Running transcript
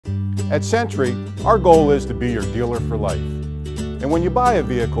At Century, our goal is to be your dealer for life. And when you buy a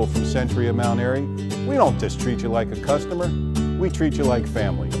vehicle from Century of Mount Airy, we don't just treat you like a customer, we treat you like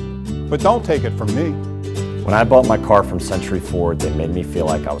family. But don't take it from me. When I bought my car from Century Ford, they made me feel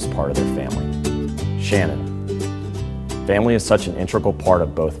like I was part of their family. Shannon. Family is such an integral part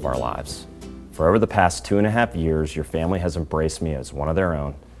of both of our lives. For over the past 2.5 years, your family has embraced me as one of their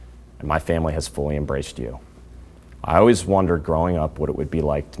own, and my family has fully embraced you. I always wondered growing up what it would be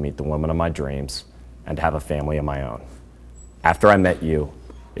like to meet the woman of my dreams and have a family of my own. After I met you,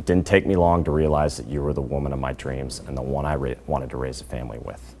 it didn't take me long to realize that you were the woman of my dreams and the one I wanted to raise a family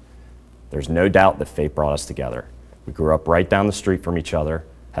with. There's no doubt that fate brought us together. We grew up right down the street from each other,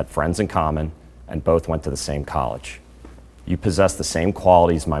 had friends in common, and both went to the same college. You possess the same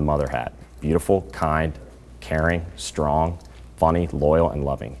qualities my mother had: beautiful, kind, caring, strong, funny, loyal, and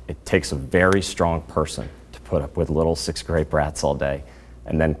loving. It takes a very strong person to put up with little sixth-grade brats all day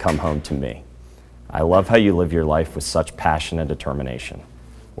and then come home to me. I love how you live your life with such passion and determination.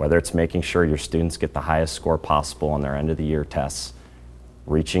 Whether it's making sure your students get the highest score possible on their end-of-the-year tests,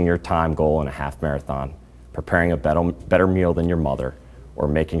 reaching your time goal in a half marathon, preparing a better meal than your mother, or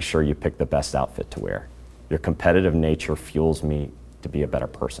making sure you pick the best outfit to wear. Your competitive nature fuels me to be a better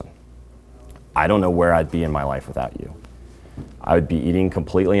person. I don't know where I'd be in my life without you. I would be eating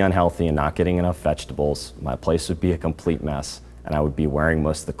completely unhealthy and not getting enough vegetables. My place would be a complete mess, and I would be wearing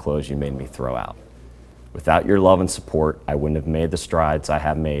most of the clothes you made me throw out. Without your love and support, I wouldn't have made the strides I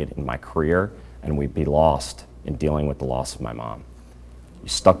have made in my career, and we'd be lost in dealing with the loss of my mom. You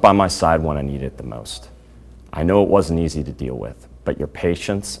stuck by my side when I needed it the most. I know it wasn't easy to deal with, but your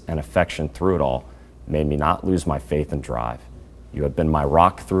patience and affection through it all made me not lose my faith and drive. You have been my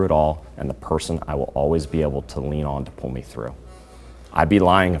rock through it all and the person I will always be able to lean on to pull me through. I'd be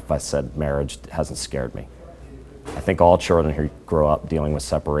lying if I said marriage hasn't scared me. I think all children who grow up dealing with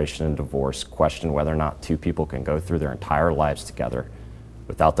separation and divorce question whether or not two people can go through their entire lives together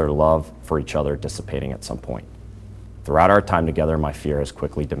without their love for each other dissipating at some point. Throughout our time together, my fear has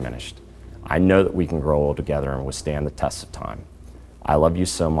quickly diminished. I know that we can grow old together and withstand the test of time. I love you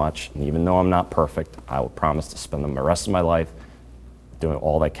so much, and even though I'm not perfect, I will promise to spend the rest of my life doing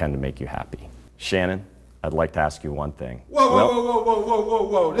all I can to make you happy. Shannon, I'd like to ask you one thing.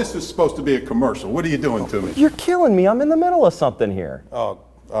 Whoa. This is supposed to be a commercial. What are you doing to me? You're killing me. I'm in the middle of something here. Oh,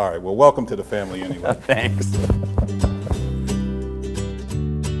 all right. Well, welcome to the family anyway. Thanks.